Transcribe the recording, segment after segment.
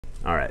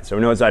All right, so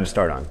we know what side to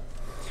start on.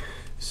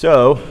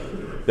 So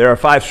there are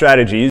 5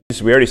 strategies.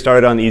 We already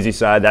started on the easy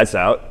side. That's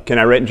out. Can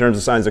I write in terms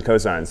of sines and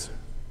cosines?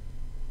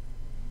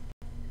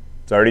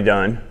 It's already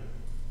done.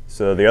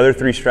 So the other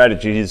 3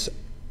 strategies,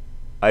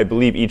 I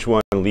believe each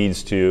one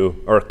leads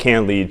to, or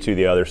can lead to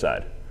the other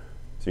side.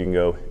 So you can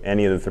go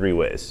any of the 3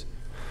 ways.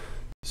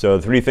 So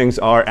the 3 things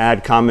are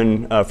add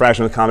common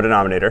fraction with common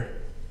denominator.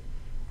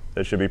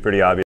 That should be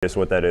pretty obvious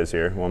what that is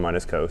here, 1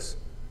 minus cos.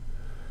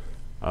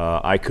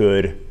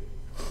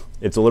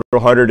 It's a little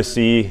harder to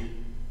see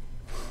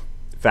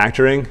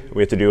factoring.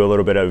 We have to do a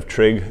little bit of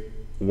trig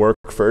work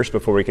first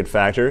before we could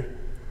factor.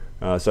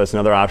 So that's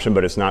another option,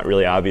 but it's not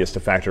really obvious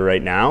to factor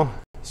right now.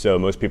 So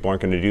most people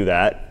aren't going to do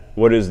that.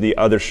 What is the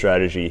other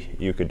strategy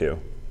you could do?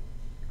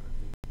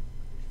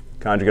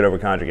 Conjugate over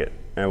conjugate.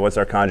 And what's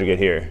our conjugate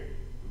here?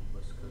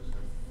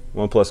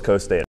 1 plus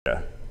cos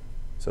theta.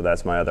 So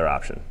that's my other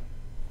option.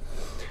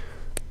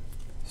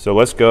 So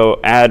let's go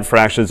add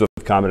fractions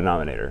with common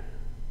denominator.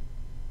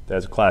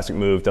 That's a classic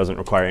move, doesn't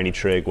require any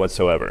trig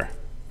whatsoever.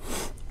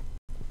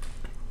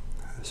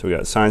 So we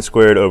got sine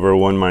squared over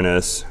 1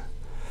 minus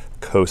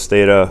cos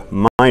theta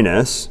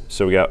minus,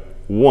 so we got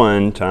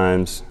 1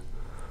 times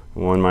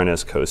 1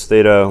 minus cos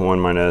theta, 1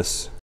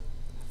 minus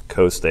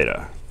cos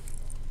theta.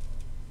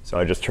 So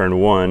I just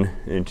turned 1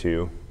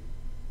 into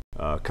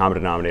common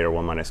denominator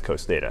 1 minus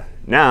cos theta.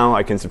 Now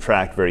I can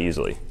subtract very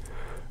easily.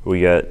 We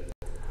get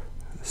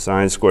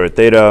sine squared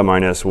theta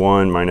minus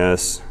 1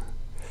 minus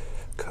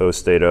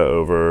cos theta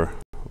over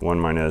 1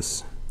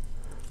 minus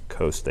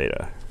cos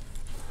theta.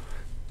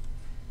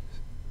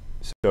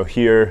 So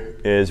here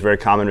is a very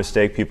common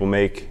mistake people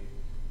make.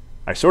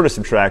 I sort of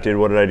subtracted.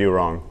 What did I do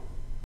wrong?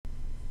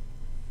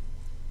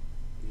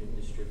 You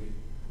didn't distribute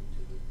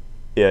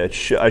into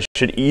the... Yeah, I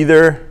should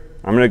either,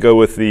 I'm going to go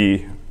with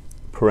the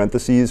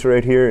parentheses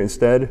right here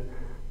instead.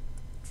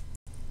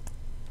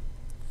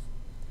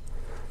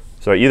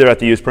 So I either have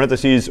to use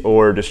parentheses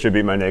or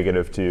distribute my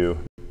negative to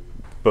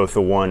both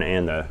the 1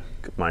 and the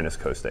minus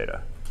cos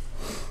theta.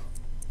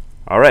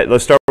 All right,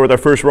 let's start with our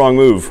first wrong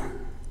move.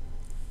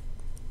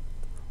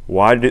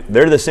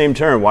 They're the same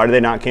term. Why do they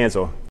not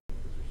cancel?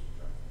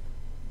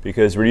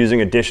 Because we're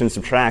using addition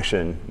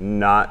subtraction,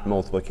 not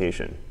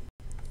multiplication.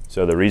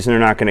 So the reason they're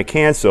not going to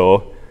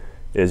cancel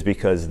is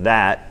because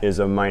that is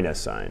a minus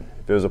sign.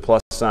 If it was a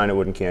plus sign, it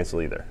wouldn't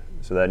cancel either.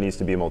 So that needs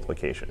to be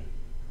multiplication.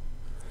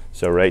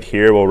 So right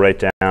here, we'll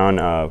write down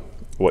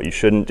what you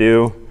shouldn't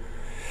do.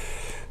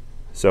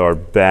 So our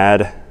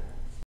bad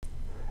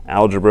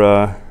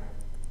algebra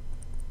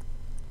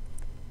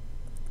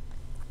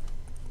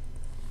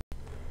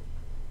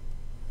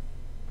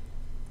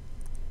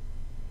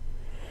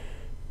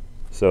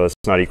so it's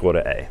not equal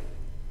to A.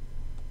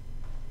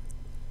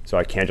 So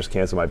I can't just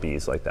cancel my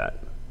B's like that.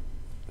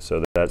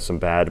 So that's some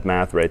bad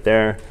math right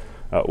there.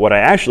 What I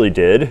actually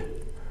did,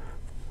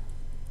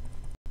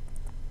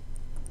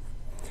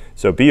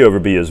 so B over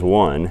B is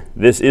 1.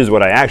 This is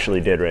what I actually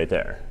did right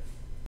there.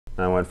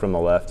 I went from the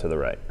left to the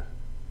right.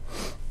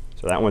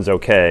 So that one's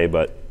OK,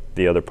 but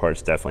the other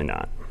part's definitely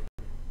not.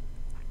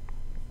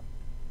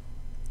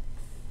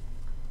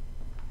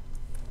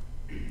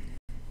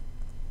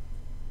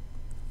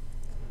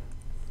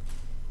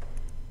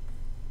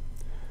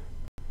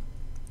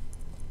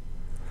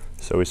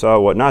 So we saw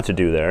what not to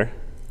do there.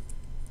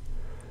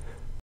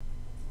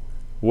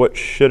 What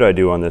should I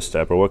do on this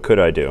step, or what could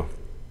I do?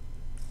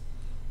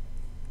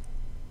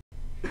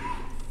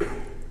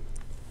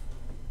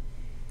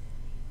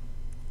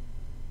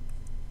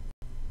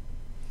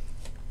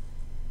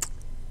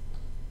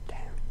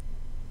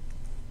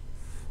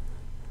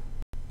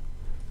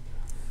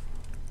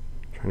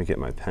 Trying to get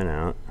my pen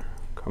out.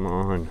 Come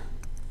on.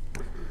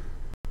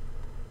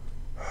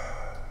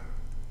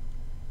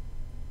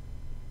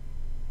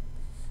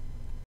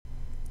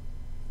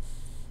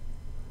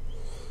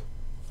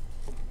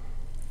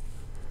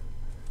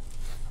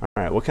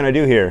 All right, what can I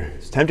do here?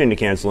 It's tempting to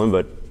cancel them,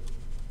 but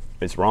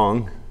it's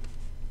wrong.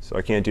 So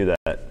I can't do that.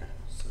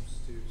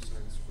 Substitute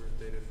sine squared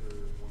theta for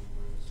 1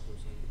 minus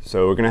cosine.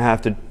 So we're going to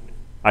have to,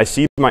 I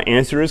see my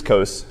answer is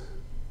cos,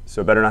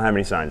 so it better not have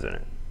any signs in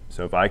it.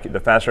 So if the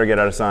faster I get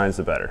out of signs,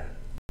 the better.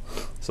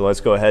 So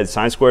let's go ahead.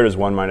 Sine squared is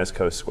 1 minus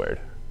cos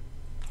squared.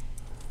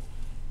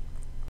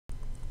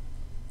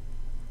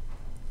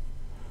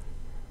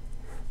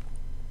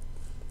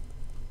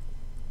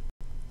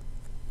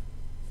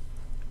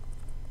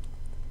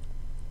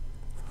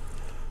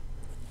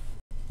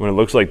 When it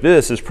looks like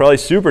this, it's probably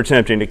super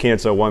tempting to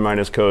cancel 1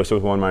 minus cos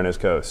with 1 minus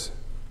cos.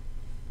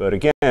 But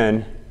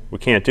again, we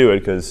can't do it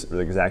because for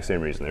the exact same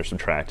reason. They're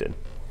subtracted.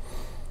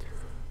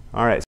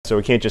 All right, so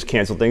we can't just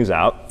cancel things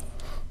out.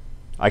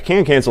 I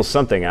can cancel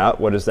something out.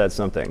 What is that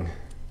something?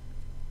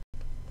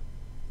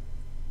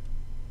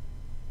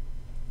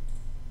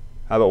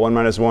 How about 1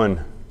 minus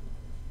 1?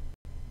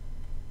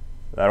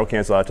 That'll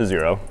cancel out to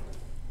 0.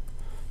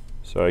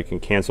 So I can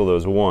cancel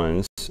those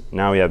 1s.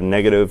 Now we have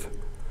negative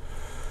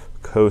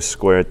cos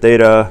squared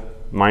theta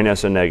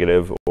minus a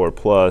negative, or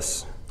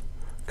plus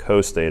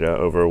cos theta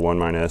over 1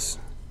 minus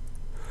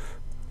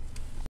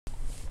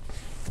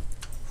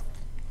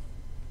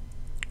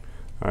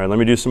All right, let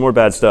me do some more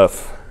bad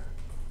stuff.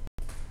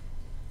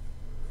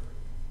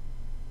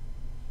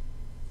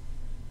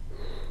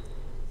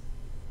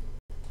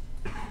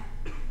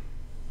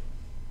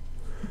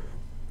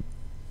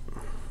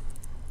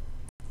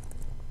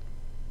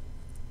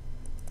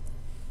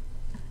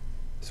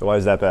 So why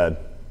is that bad?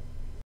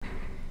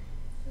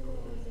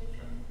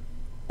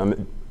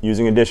 I'm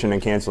using addition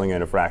and canceling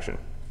in a fraction.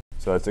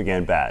 So that's,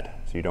 again, bad.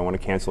 So you don't want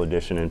to cancel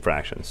addition in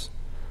fractions.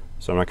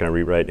 So I'm not going to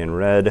rewrite in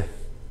red.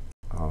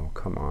 Oh,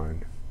 come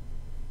on.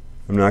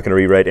 I'm not going to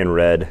rewrite in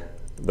red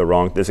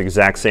this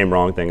exact same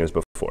wrong thing as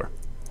before.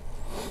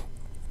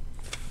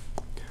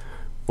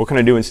 What can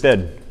I do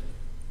instead?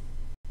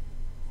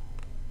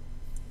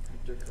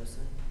 Factor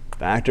cosine.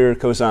 Factor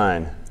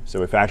cosine. So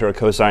we factor a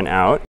cosine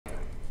out.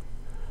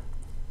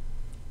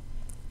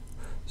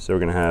 So we're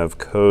going to have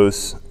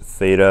cos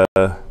theta,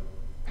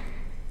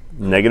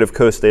 negative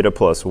cos theta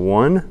plus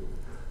 1.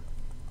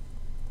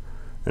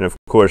 And of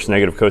course,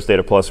 negative cos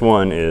theta plus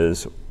 1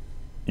 is,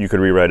 you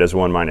could rewrite as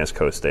 1 minus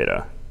cos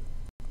theta.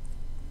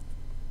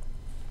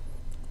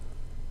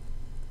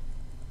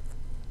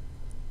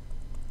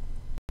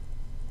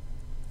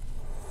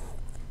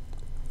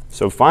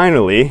 So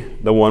finally,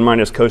 the 1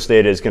 minus cos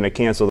theta is going to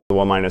cancel the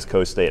 1 minus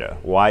cos theta.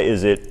 Why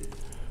is it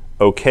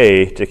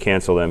OK to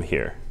cancel them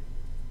here?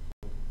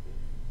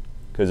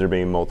 Because they're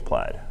being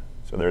multiplied.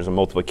 So there's a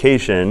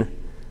multiplication.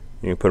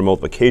 You can put a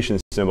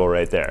multiplication symbol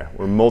right there.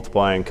 We're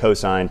multiplying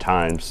cosine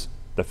times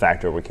the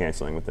factor we're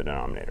canceling with the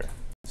denominator.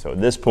 So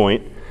at this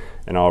point,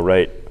 and I'll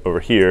write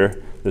over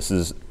here, this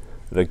is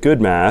the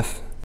good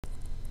math.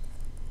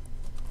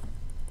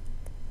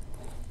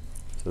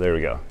 So there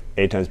we go.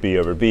 A times b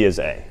over b is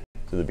a.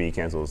 So the b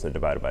cancels the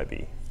divided by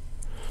b.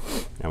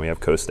 And we have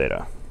cos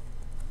theta.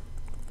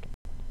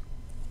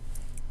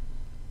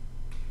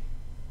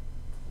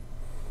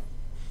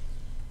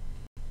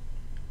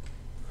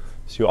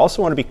 So you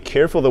also want to be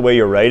careful the way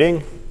you're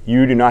writing.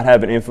 You do not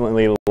have an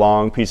infinitely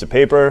long piece of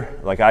paper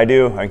like I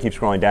do. I can keep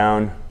scrolling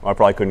down. Well, I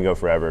probably couldn't go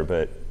forever,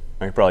 but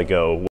I could probably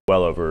go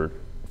well over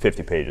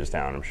 50 pages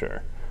down, I'm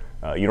sure.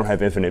 You don't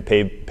have infinite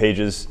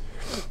pages.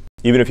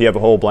 Even if you have a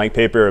whole blank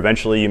paper,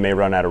 eventually you may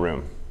run out of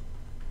room.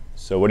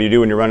 So what do you do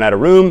when you run out of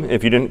room?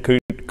 If you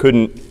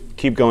couldn't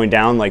keep going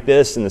down like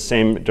this in the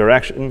same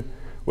direction,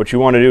 what you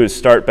want to do is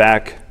start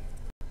back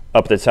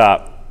up the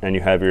top, and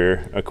you have your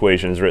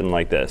equations written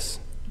like this.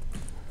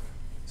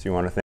 So you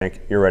want to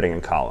think you're writing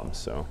in columns.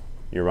 So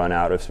you run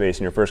out of space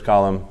in your first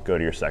column, go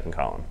to your second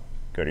column,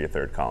 go to your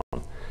third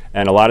column.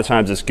 And a lot of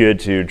times it's good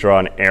to draw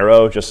an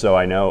arrow just so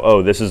I know,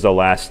 oh, this is the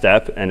last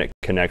step, and it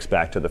connects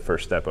back to the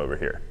first step over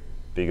here.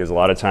 Because a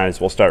lot of times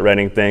we'll start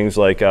writing things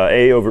like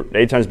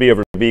a times b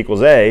over b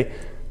equals a.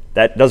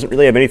 That doesn't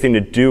really have anything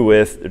to do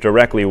with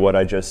directly what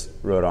I just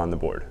wrote on the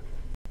board.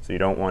 So you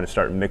don't want to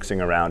start mixing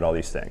around all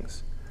these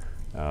things.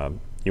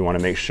 You want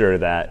to make sure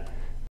that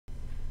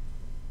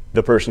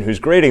the person who's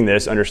grading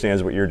this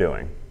understands what you're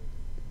doing.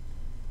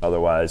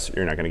 Otherwise,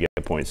 you're not going to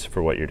get points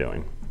for what you're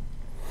doing.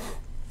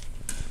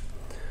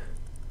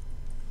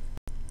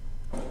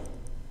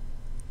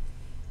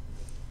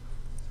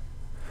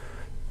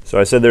 So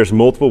I said there's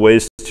multiple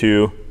ways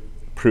to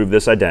prove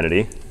this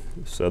identity.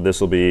 So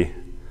this will be,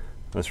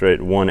 let's write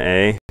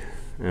 1a,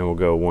 and we'll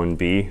go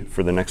 1b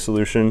for the next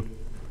solution.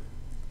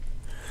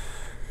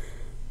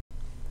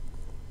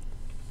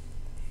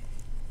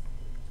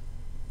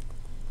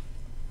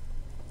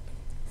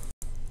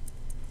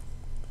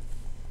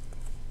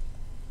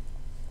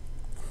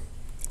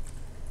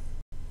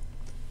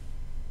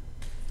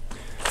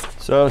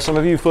 So some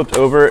of you flipped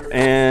over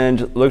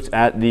and looked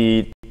at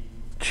the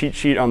cheat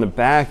sheet on the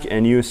back,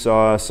 and you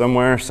saw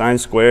somewhere sine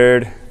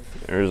squared.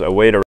 There's a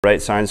way to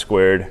write sine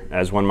squared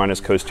as 1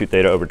 minus cos 2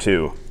 theta over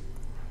 2.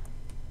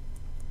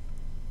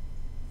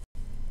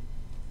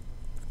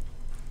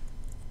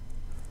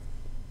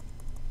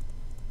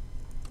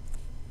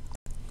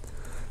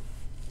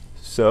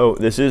 So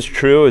this is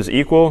true as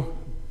equal,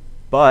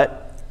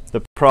 but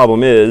the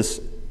problem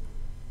is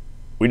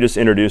we just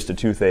introduced a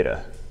 2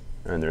 theta,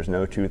 and there's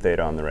no 2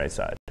 theta on the right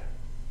side.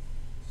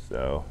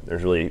 So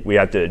we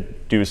have to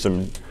do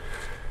some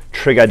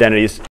trig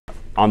identities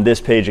on this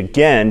page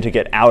again to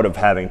get out of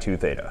having 2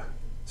 theta.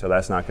 So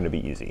that's not going to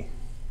be easy.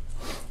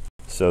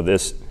 So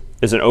this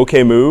is an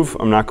OK move.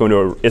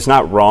 It's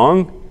not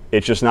wrong.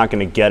 It's just not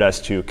going to get us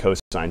to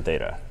cosine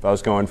theta. If I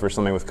was going for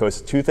something with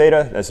cos 2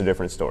 theta, that's a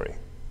different story.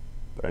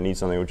 But I need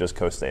something with just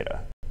cos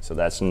theta. So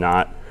that's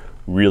not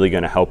really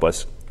going to help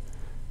us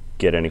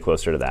get any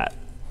closer to that.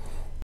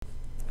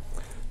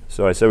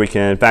 So I said we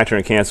can factor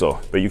and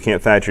cancel, but you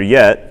can't factor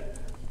yet.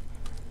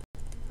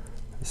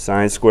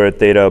 Sine squared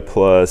theta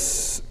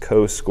plus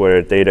cos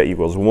squared theta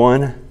equals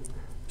 1.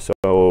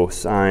 So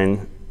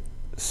sine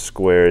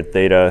squared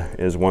theta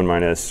is 1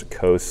 minus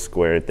cos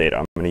squared theta.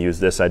 I'm going to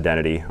use this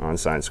identity on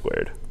sine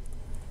squared.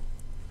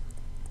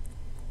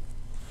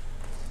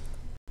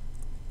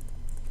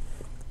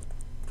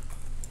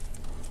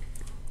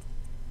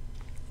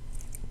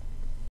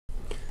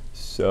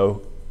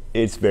 So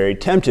it's very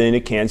tempting to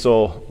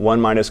cancel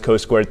 1 minus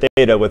cos squared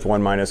theta with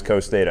 1 minus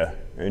cos theta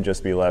and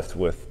just be left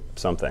with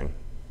something.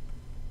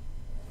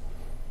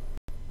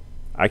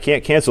 I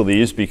can't cancel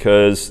these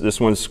because this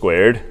one's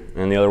squared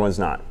and the other one's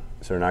not.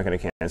 So they're not going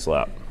to cancel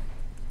out.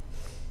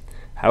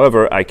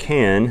 However, I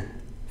can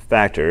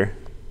factor.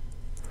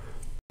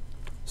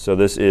 So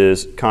this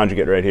is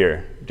conjugate right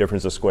here,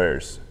 difference of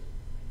squares.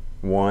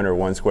 1 or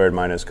 1 squared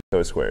minus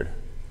cos squared.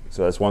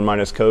 So that's 1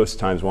 minus cos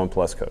times 1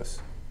 plus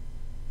cos.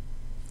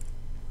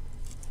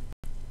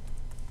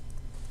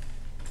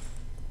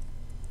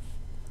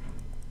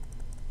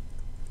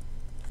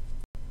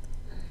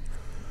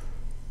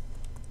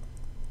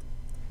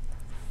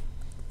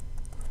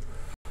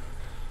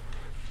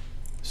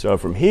 So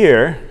from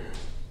here,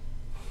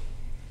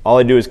 all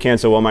I do is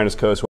cancel 1 minus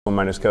cos, 1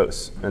 minus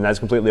cos. And that's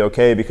completely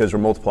OK because we're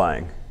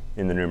multiplying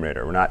in the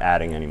numerator. We're not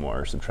adding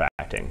anymore or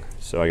subtracting.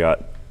 So I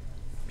got,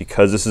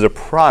 because this is a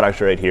product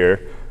right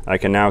here, I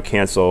can now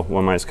cancel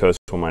 1 minus cos,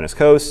 1 minus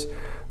cos.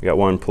 We got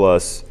 1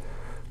 plus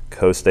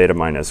cos theta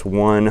minus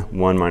 1.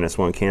 1 minus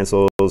 1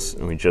 cancels,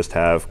 and we just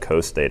have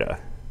cos theta.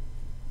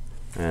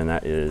 And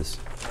that is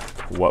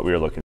what we were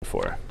looking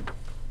for.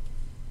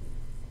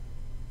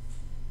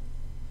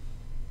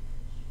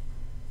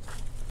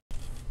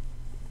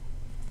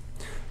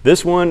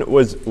 This one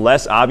was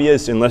less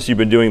obvious unless you've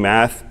been doing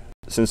math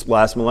since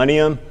last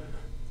millennium,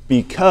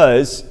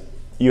 because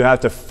you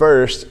have to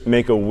first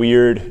make a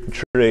weird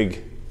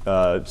trig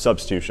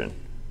substitution.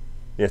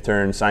 You have to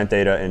turn sine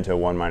theta into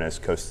 1 minus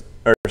cos,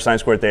 or sine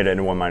squared theta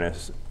into 1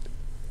 minus,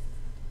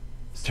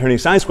 turning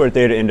sine squared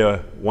theta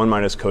into 1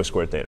 minus cos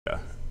squared theta.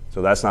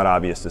 So that's not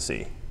obvious to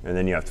see, and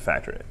then you have to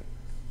factor it.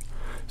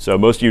 So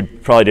most of you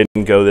probably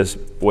didn't go this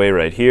way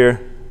right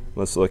here.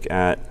 Let's look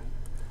at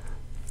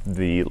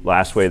the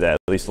last way that,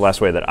 at least the last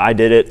way that I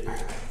did it.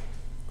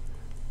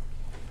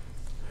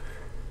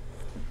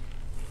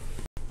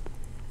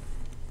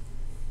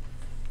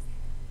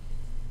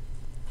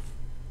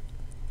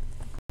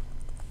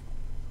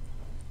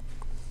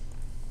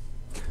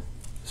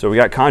 So we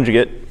got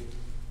conjugate.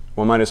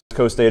 1 minus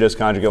cos theta is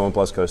conjugate 1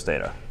 plus cos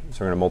theta. So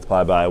we're going to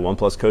multiply by 1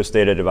 plus cos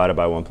theta divided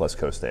by 1 plus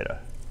cos theta.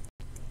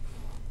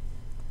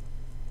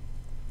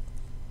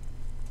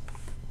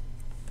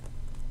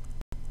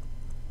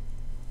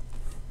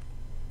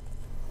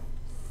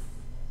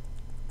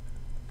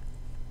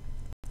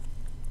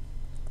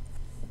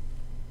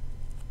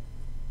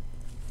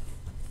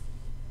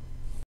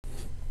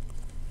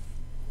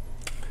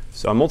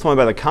 So I'm multiplying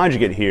by the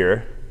conjugate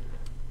here,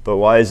 but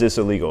why is this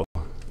illegal?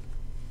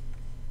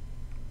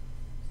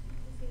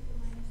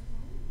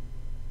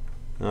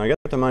 I got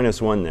the minus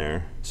 1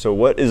 there. So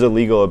what is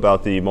illegal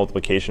about the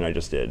multiplication I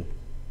just did?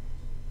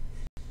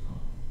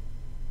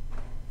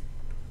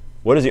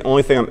 What is the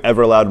only thing I'm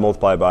ever allowed to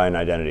multiply by in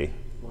identity?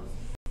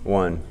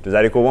 1. Does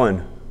that equal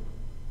 1?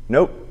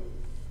 Nope.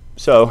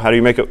 So how do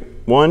you make it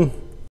 1?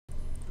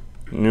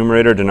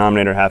 Numerator,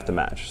 denominator have to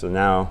match. So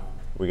now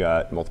we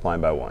got multiplying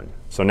by 1.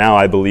 So now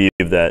I believe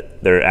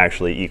that they're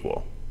actually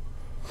equal.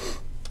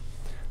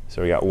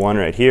 So we got 1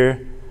 right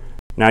here.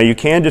 Now you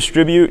can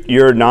distribute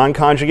your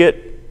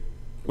non-conjugate,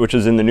 which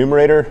is in the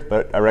numerator,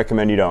 but I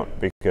recommend you don't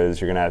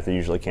because you're going to have to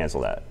usually cancel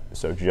that.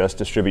 So just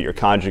distribute your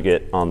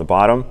conjugate on the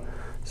bottom.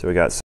 So we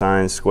got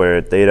sine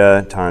squared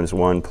theta times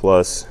 1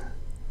 plus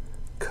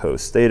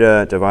cos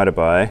theta divided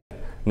by.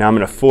 Now I'm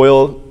going to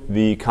FOIL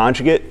the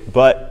conjugate,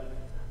 but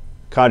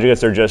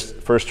conjugates are just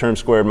first term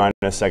squared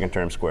minus second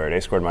term squared,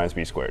 a squared minus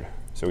b squared.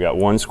 So we got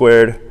 1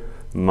 squared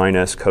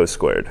minus cos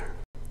squared.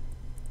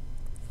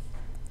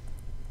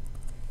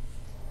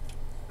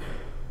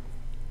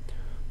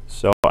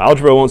 So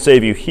algebra won't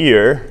save you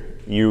here.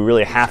 You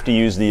really have to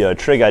use the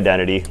trig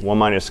identity. 1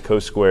 minus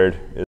cos squared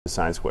is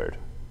sine squared.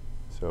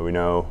 So we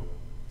know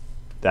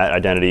that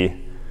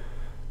identity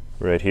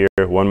right here,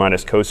 1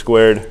 minus cos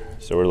squared.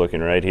 So we're looking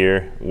right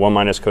here. 1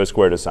 minus cos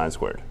squared is sine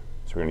squared.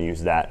 So we're going to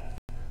use that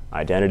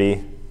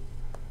identity.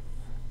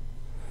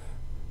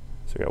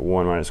 So we got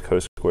 1 minus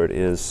cos squared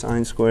is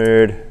sine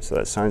squared. So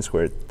that's sine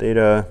squared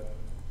theta.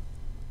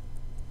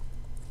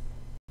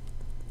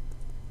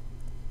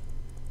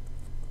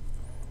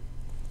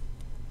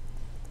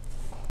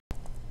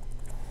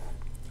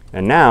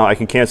 And now I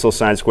can cancel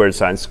sine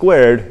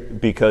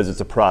squared because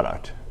it's a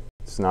product.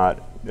 It's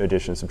not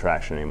addition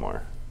subtraction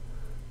anymore.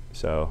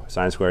 So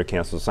sine squared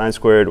cancels sine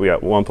squared. We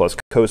got 1 plus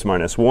cos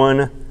minus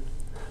 1,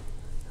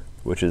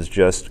 which is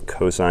just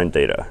cosine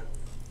theta.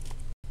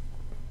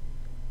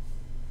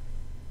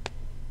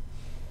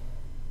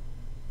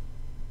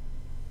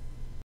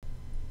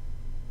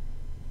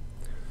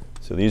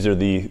 So these are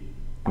the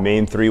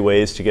main 3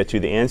 ways to get to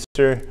the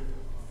answer.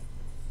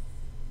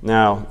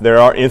 Now, there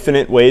are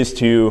infinite ways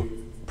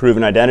to prove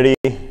an identity.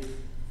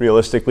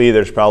 Realistically,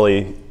 there's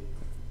probably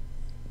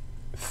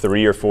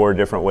 3 or 4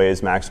 different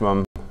ways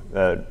maximum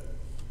that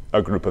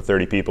a group of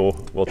 30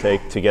 people will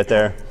take to get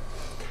there.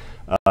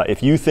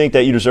 If you think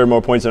that you deserve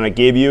more points than I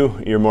gave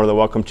you, you're more than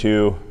welcome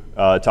to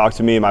talk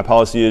to me. My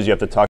policy is you have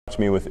to talk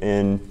to me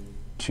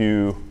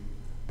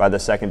by the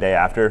second day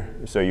after.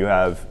 So you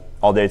have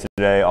all day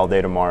today, all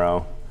day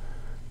tomorrow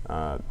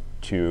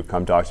to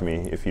come talk to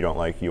me if you don't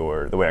like the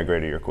way I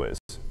graded your quiz.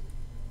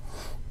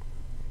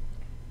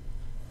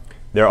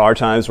 There are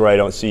times where I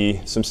don't see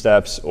some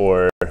steps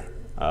or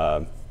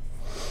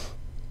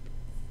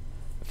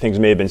Things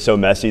may have been so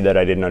messy that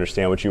I didn't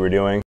understand what you were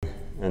doing,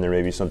 and there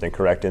may be something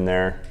correct in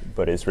there,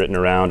 but it's written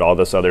around all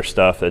this other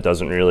stuff that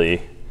doesn't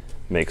really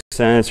make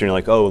sense. And you're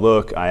like, oh,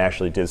 look, I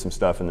actually did some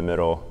stuff in the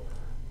middle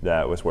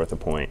that was worth a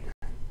point.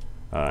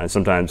 And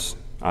sometimes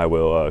I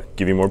will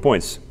give you more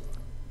points,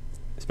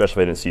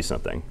 especially if I didn't see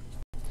something.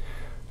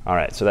 All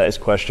right, so that is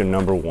question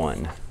number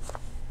 1.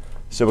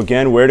 So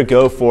again, where to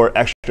go for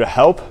extra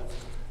help?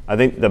 I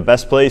think the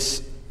best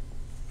place,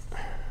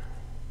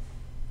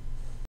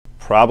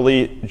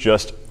 probably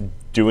just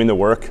doing the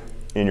work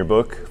in your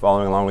book,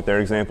 following along with their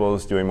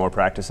examples, doing more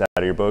practice out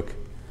of your book.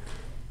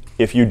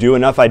 If you do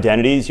enough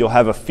identities, you'll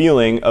have a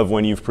feeling of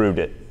when you've proved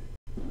it,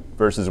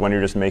 versus when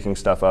you're just making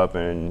stuff up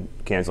and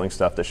canceling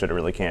stuff that shouldn't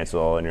really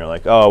cancel, and you're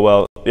like, oh,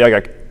 well, yeah, I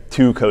got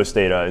 2 cos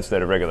theta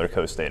instead of regular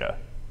cos theta.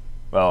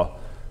 Well,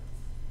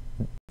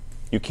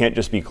 you can't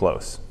just be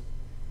close.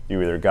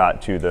 You either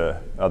got to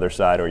the other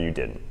side or you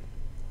didn't.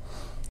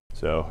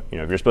 So,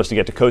 if you're supposed to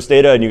get to cos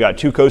theta and you got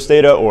 2 cos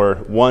theta or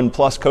 1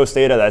 plus cos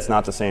theta, that's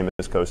not the same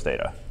as cos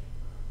theta.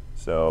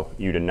 So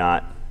you did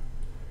not.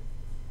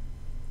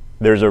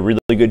 There's a really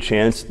good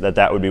chance that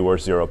that would be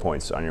worth 0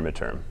 points on your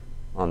midterm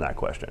on that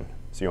question.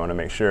 So you want to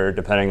make sure,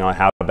 depending on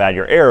how bad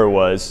your error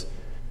was,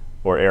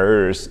 or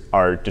errors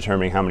are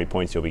determining how many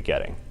points you'll be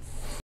getting.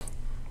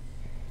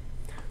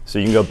 So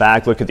you can go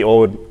back, look at the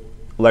old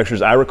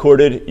lectures I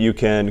recorded. You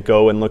can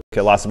go and look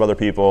at lots of other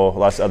people,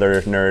 lots of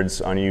other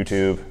nerds on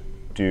YouTube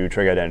do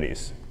trig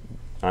identities.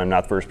 I'm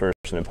not the first person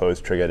to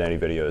post trig identity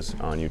videos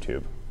on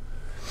YouTube.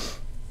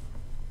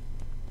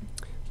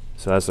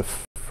 So that's the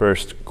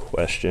first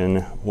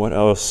question. What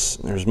else?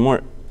 There's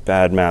more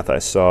bad math I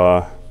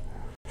saw.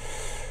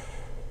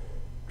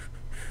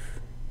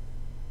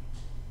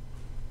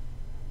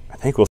 I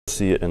think we'll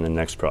see it in the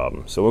next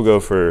problem. So we'll go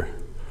for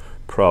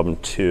problem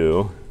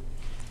 2.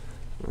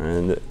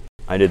 And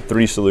I did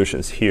 3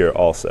 solutions here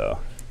also.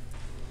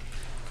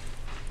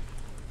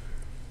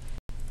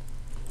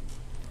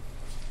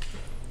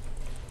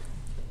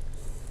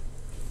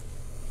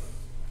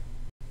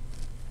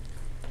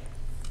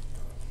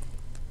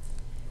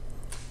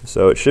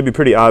 So it should be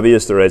pretty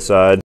obvious the right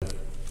side.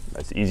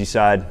 That's the easy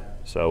side.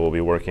 So we'll be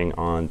working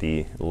on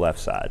the left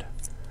side.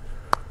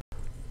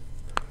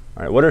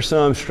 All right, what are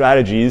some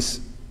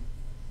strategies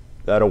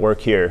that'll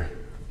work here,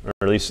 or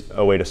at least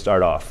a way to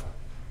start off?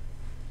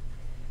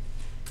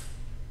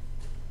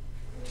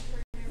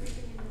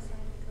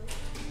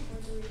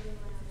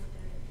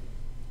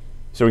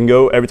 So we can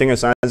go everything as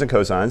sines and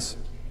cosines.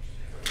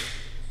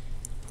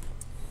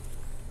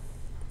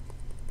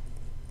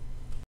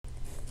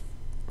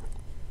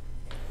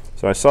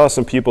 So I saw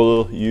some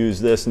people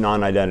use this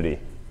non-identity.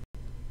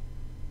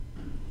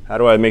 How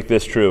do I make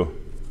this true?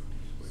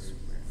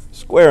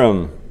 Square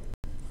them.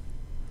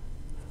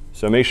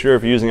 So make sure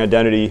if you're using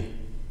identity,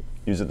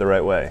 use it the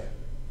right way.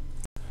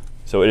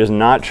 So it is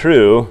not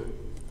true.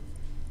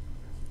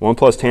 1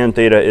 plus tan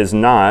theta is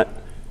not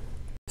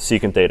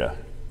secant theta.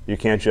 You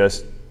can't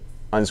just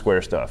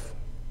unsquare stuff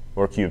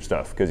or cube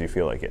stuff because you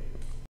feel like it.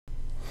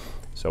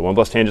 So 1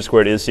 plus tangent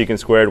squared is secant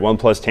squared. 1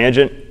 plus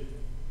tangent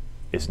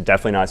is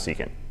definitely not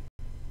secant.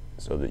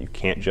 So that you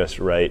can't just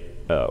write,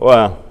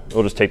 well,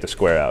 we'll just take the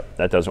square out.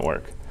 That doesn't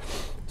work.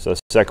 So the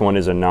second one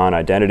is a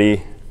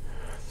non-identity.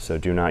 So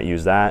do not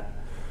use that.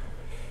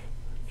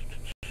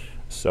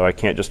 So I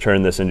can't just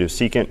turn this into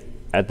secant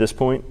at this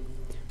point.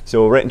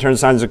 So we'll write in terms of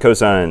sines and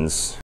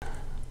cosines.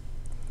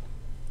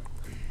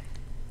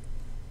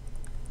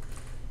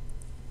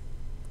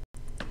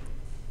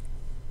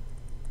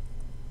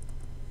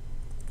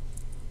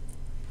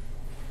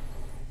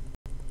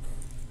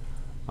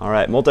 All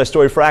right,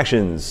 multi-story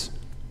fractions.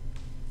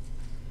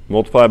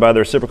 Multiply by the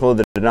reciprocal of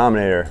the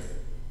denominator.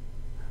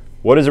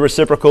 What is the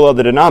reciprocal of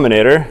the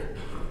denominator?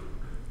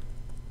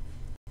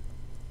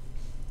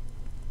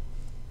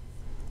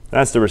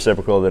 That's the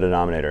reciprocal of the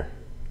denominator.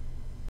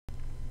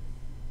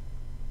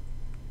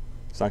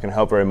 It's not going to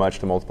help very much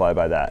to multiply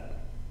by that.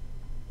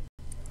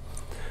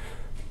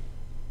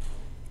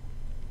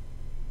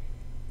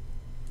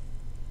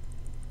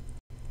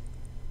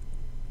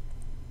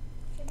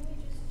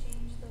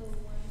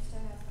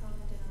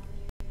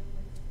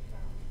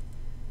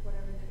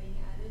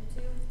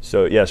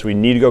 So yes, we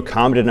need to go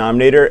common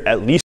denominator,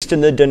 at least in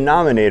the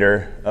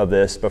denominator of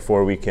this,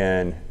 before we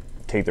can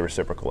take the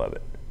reciprocal of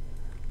it.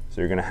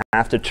 So you're going to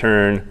have to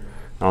turn,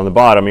 on the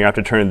bottom, you have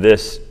to turn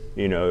this,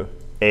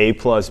 a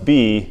plus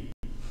b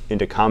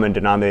into common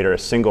denominator, a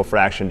single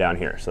fraction down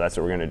here. So that's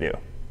what we're going to do.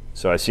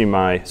 So I see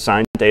my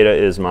sine theta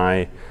is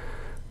my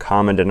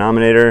common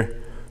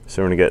denominator.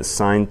 So we're going to get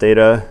sine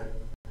theta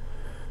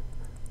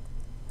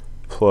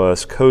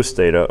plus cos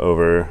theta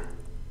over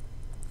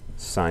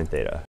sine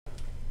theta.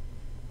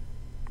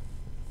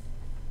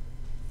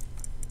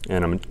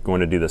 And I'm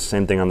going to do the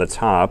same thing on the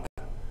top.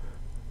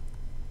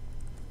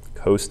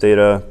 Cos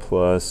theta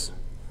plus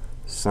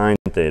sine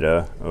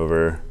theta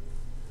over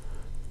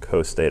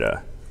cos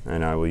theta.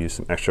 And I will use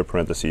some extra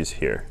parentheses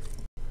here.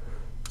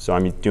 So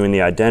I'm doing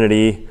the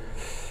identity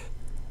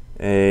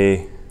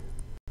a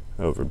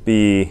over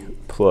b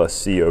plus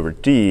c over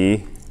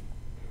d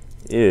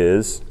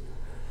is,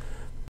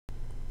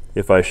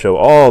 if I show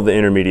all the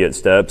intermediate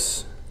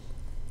steps,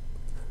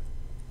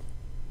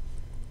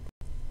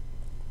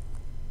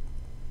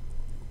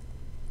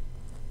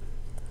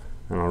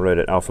 and I'll write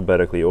it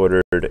alphabetically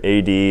ordered,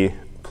 AD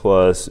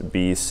plus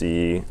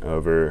BC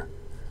over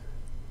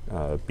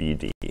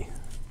BD.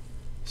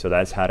 So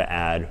that's how to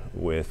add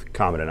with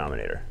common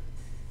denominator.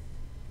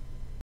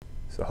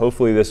 So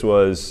hopefully this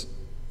was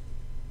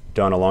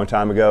done a long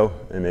time ago,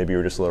 and maybe you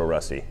were just a little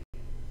rusty.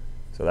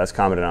 So that's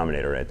common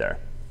denominator right there.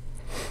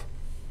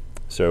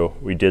 So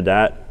we did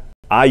that.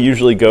 I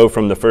usually go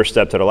from the first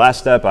step to the last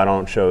step. I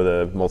don't show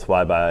the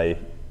multiply by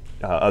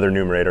other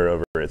numerator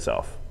over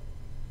itself.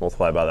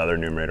 Multiply by the other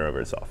numerator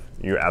over itself.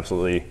 You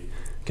absolutely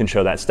can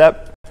show that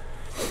step.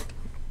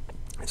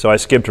 So I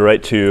skipped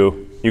right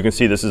to, you can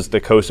see this is the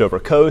cos over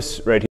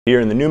cos right here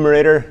in the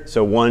numerator.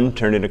 So 1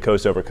 turned into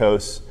cos over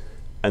cos.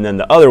 And then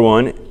the other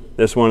one,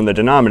 this one in the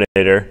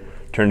denominator,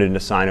 turned into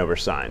sine over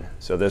sine.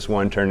 So this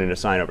one turned into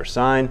sine over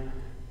sine.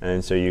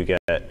 And so you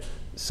get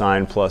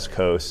sine plus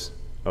cos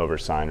over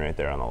sine right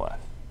there on the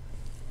left.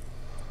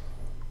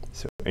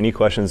 So any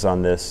questions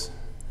on this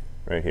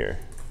right here?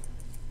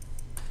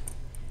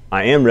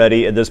 I am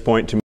ready at this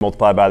point to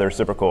multiply by the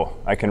reciprocal.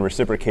 I can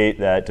reciprocate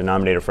that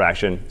denominator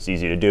fraction. It's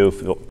easy to do.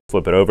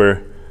 Flip it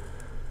over.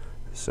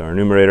 So our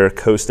numerator,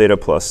 cos theta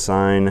plus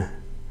sine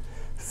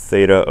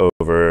theta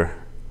over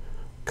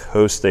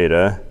cos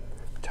theta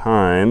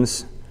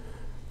times,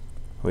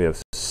 we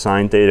have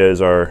sine theta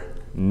is our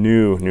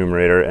new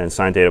numerator, and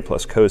sine theta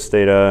plus cos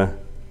theta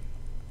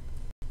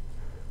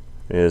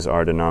is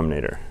our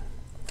denominator.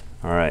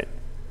 All right.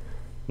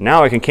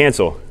 Now I can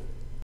cancel.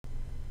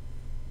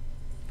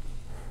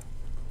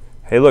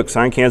 Hey, look,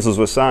 sine cancels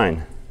with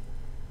sine.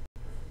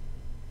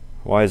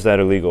 Why is that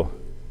illegal?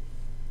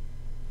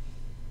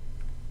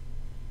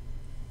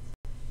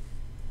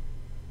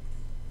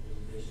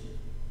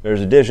 There's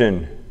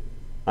addition.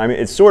 I mean,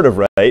 it's sort of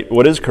right.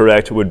 What is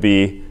correct would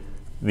be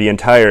the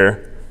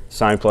entire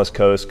sine plus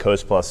cos,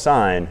 cos plus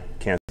sine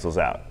cancels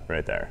out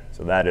right there.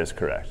 So that is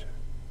correct.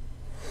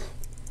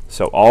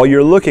 So all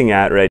you're looking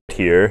at right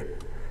here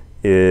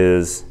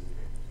is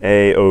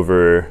a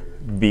over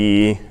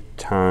b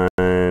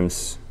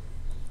times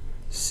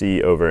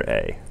c over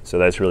a. So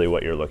that's really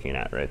what you're looking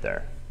at right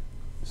there.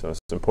 So it's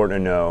important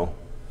to know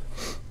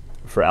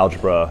for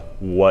algebra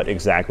what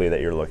exactly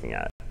that you're looking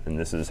at. And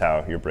this is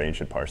how your brain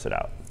should parse it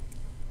out.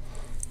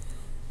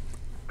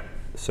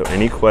 So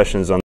any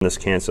questions on this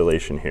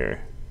cancellation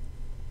here?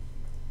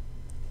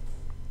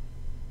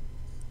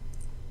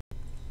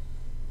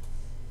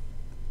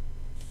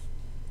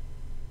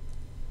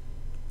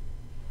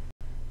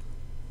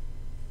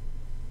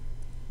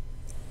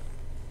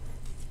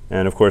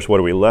 And of course, what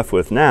are we left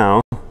with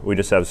now? We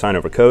just have sine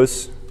over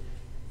cos.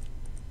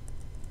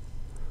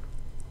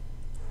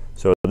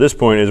 So at this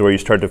point is where you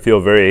start to feel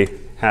very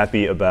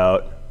happy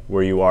about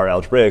where you are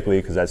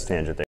algebraically, because that's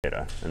tangent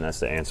theta, and that's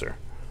the answer.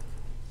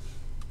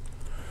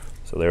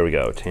 So there we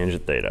go,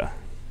 tangent theta.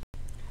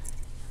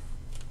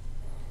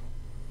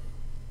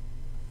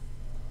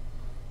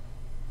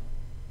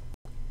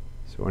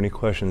 So any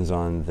questions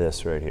on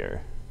this right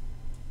here?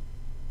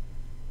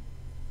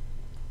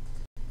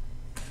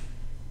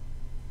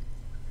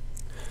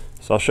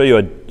 So I'll show you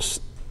a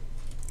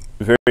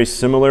very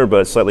similar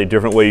but slightly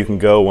different way you can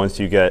go once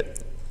you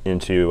get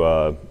into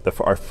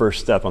our first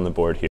step on the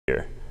board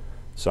here.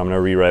 So I'm going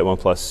to rewrite 1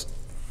 plus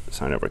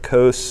sine over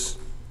cos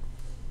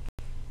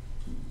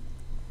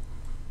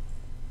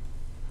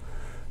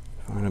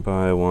divided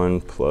by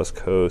 1 plus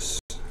cos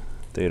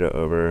theta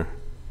over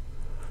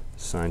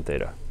sine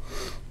theta.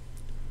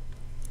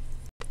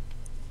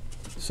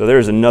 So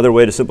there's another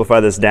way to simplify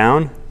this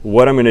down.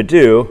 What I'm going to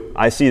do,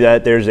 I see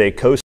that there's a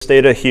cos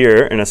theta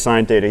here and a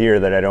sine theta here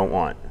that I don't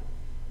want.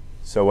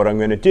 So what I'm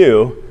going to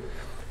do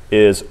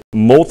is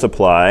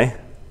multiply.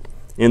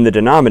 In the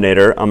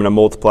denominator, I'm going to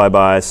multiply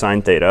by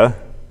sine theta.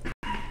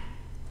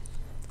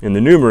 In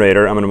the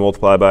numerator, I'm going to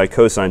multiply by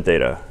cosine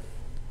theta.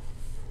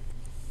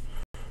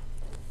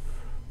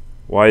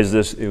 Why is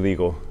this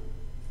illegal?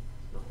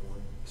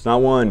 It's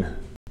not 1.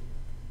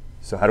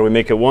 So how do we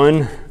make it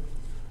 1?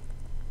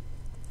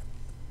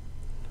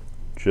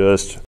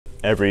 Just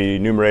every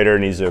numerator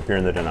needs to appear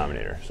in the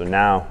denominator. So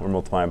now we're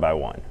multiplying by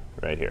 1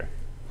 right here.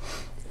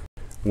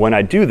 When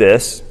I do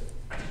this,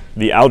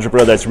 the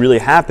algebra that's really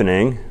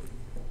happening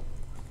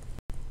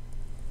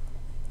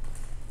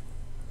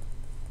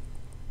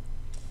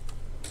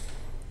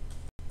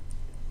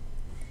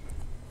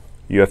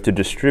you have to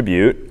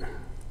distribute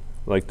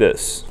like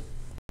this.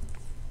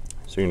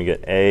 So you're going to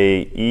get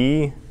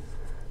AE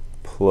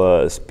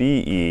plus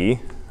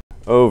BE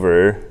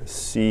over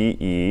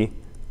CE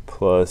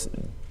plus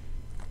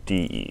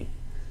DE.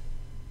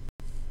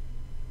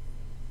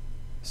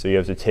 So you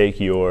have to take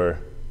your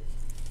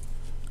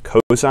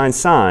cosine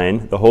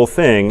sine, the whole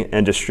thing,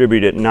 and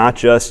distribute it not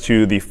just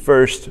to the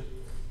first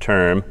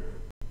term,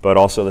 but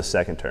also the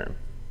second term.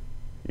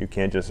 You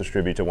can't just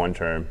distribute to one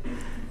term.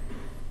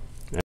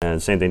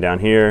 And same thing down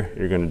here,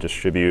 you're going to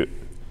distribute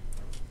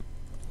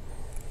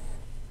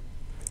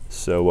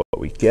So what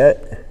we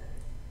get,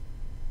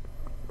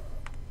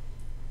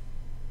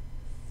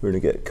 we're going to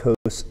get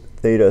cos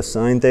theta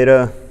sine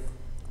theta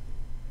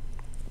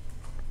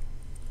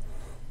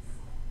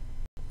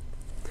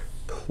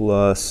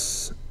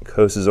plus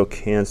coses will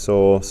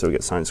cancel, so we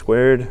get sine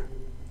squared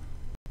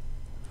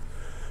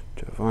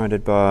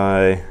divided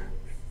by,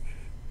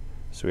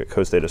 so we get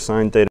cos theta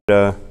sine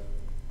theta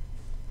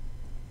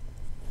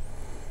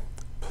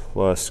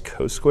plus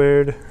cos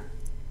squared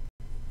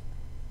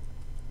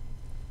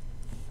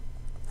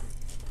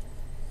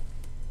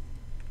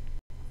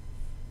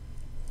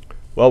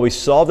Well, we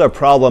solved our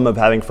problem of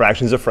having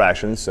fractions of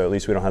fractions, so at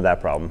least we don't have that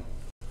problem.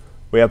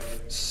 We have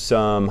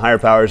some higher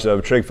powers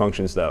of trig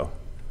functions, though.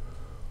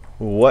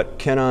 What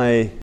can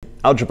I,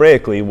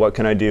 algebraically, what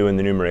can I do in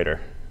the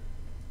numerator?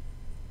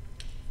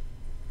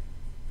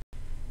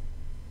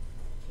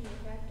 Can you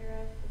factor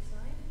out the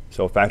sign?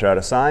 So we'll factor out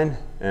a sign,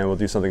 and we'll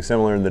do something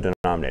similar in the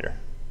denominator.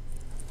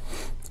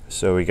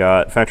 So we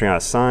got factoring out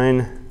a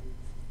sine.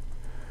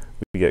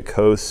 We get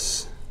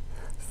cos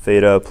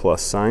theta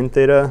plus sine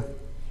theta.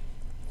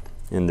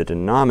 In the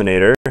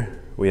denominator,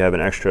 we have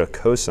an extra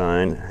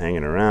cosine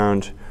hanging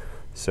around,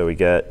 so we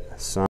get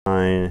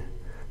sine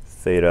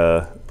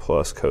theta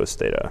plus cos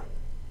theta.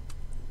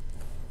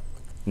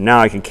 Now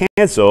I can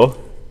cancel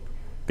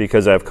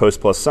because I have cos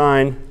plus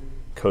sine,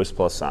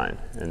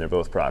 and they're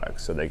both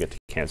products, so they get to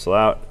cancel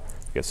out.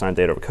 We get sine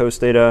theta over cos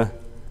theta,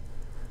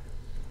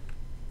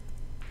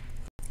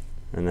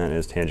 and that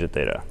is tangent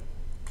theta.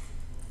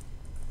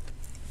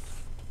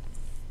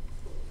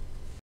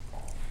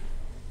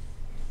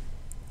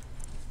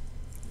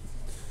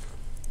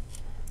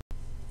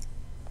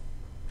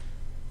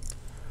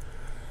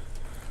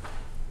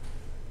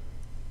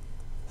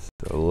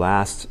 The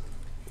last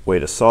way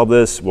to solve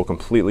this, we'll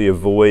completely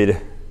avoid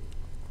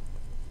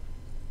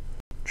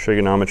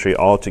trigonometry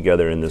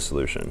altogether in this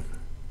solution.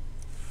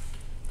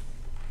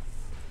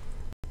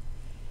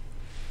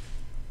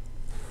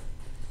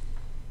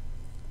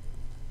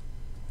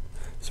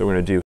 So we're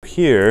going to do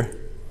here,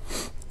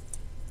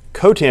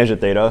 cotangent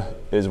theta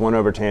is 1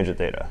 over tangent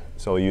theta.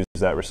 So we'll use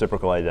that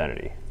reciprocal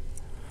identity.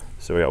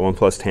 So we got 1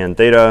 plus tan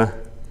theta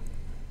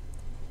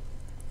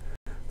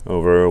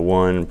over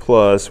 1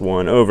 plus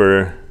 1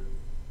 over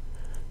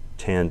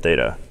tan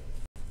theta.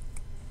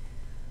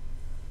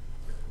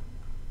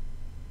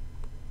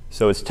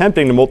 So it's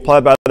tempting to multiply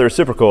by the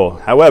reciprocal.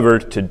 However,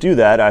 to do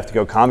that, I have to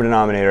go common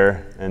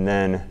denominator, and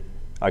then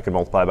I can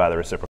multiply by the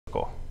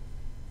reciprocal.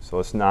 So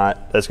it's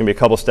not, that's going to be a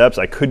couple steps.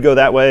 I could go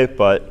that way,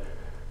 but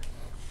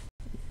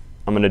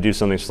I'm going to do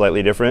something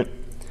slightly different.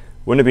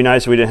 Wouldn't it be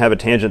nice if we didn't have a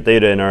tangent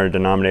theta in our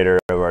denominator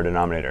of our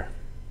denominator?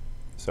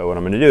 So what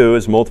I'm going to do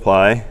is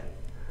multiply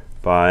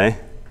by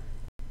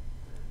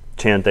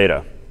tan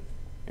theta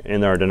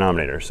in our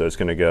denominator. So it's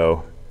going to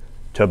go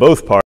to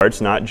both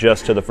parts, not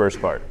just to the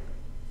first part.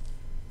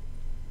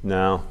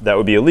 Now, that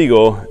would be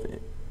illegal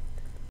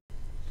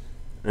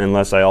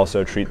unless I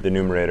also treat the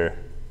numerator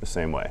the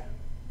same way.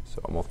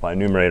 So I'll multiply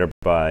numerator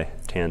by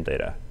tan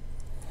theta.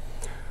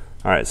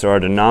 All right, so our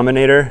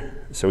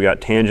denominator, so we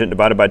got tangent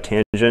divided by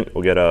tangent,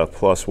 we'll get a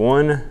plus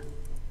 1. Is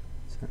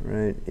that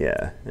right?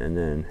 Yeah, and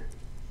then,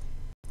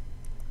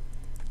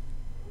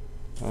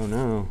 oh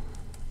no.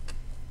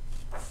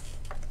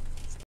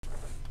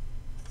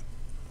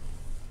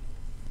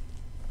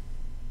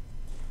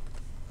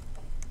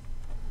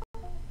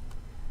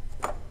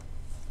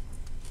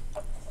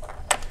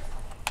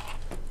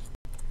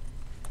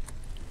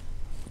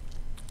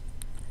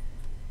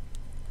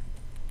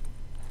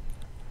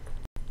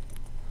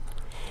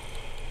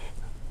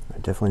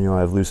 Definitely know I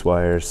have loose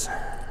wires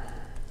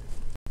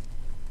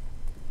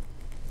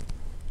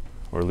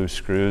or loose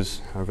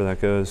screws, however that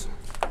goes.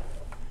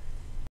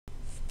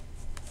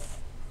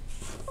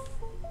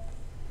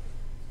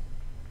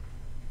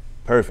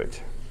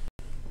 Perfect.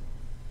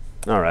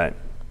 All right.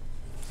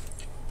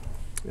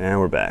 And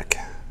we're back.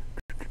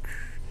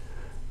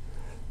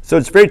 So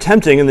it's very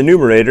tempting in the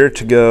numerator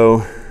to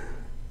go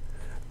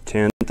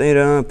tan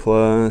theta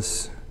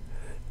plus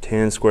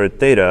tan squared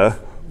theta.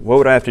 What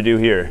would I have to do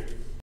here?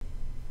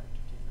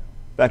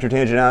 Factor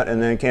tangent out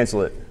and then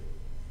cancel it.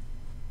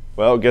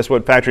 Well, guess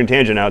what factoring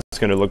tangent out is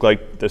going to look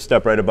like the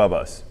step right above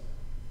us.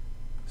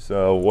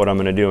 So what I'm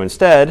going to do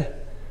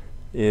instead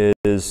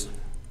is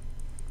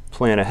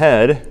plan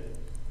ahead,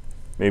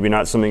 maybe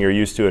not something you're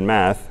used to in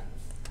math.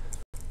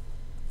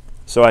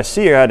 So I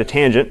see I had a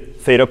tangent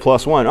theta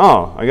plus 1.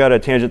 Oh, I got a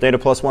tangent theta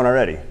plus 1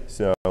 already.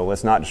 So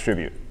let's not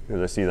distribute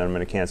because I see that I'm going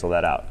to cancel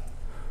that out.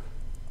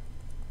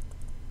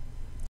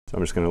 So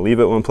I'm just going to leave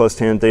it 1 plus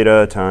tan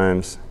theta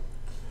times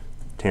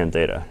tan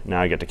theta.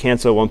 Now I get to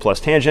cancel 1 plus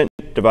tangent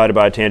divided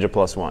by tangent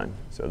plus 1.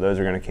 So those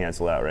are going to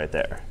cancel out right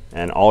there.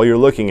 And all you're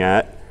looking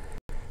at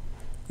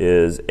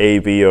is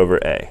AB over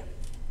A.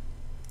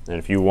 And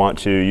if you want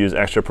to use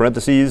extra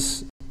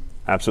parentheses,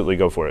 absolutely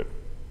go for it.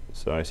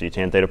 So I see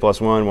tan theta plus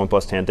 1, 1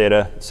 plus tan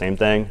theta, same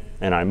thing.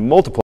 And I'm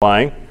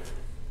multiplying,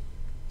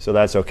 so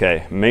that's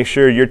okay. Make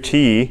sure your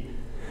T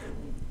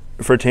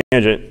for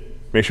tangent,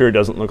 make sure it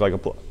doesn't look like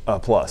a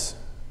plus.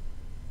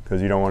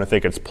 Because you don't want to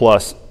think it's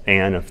plus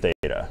an of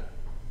theta.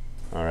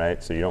 All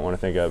right, so you don't want to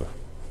think of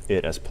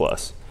it as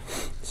plus.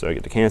 So I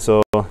get to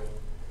cancel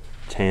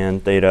tan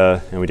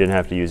theta, and we didn't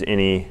have to use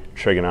any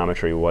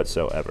trigonometry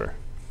whatsoever.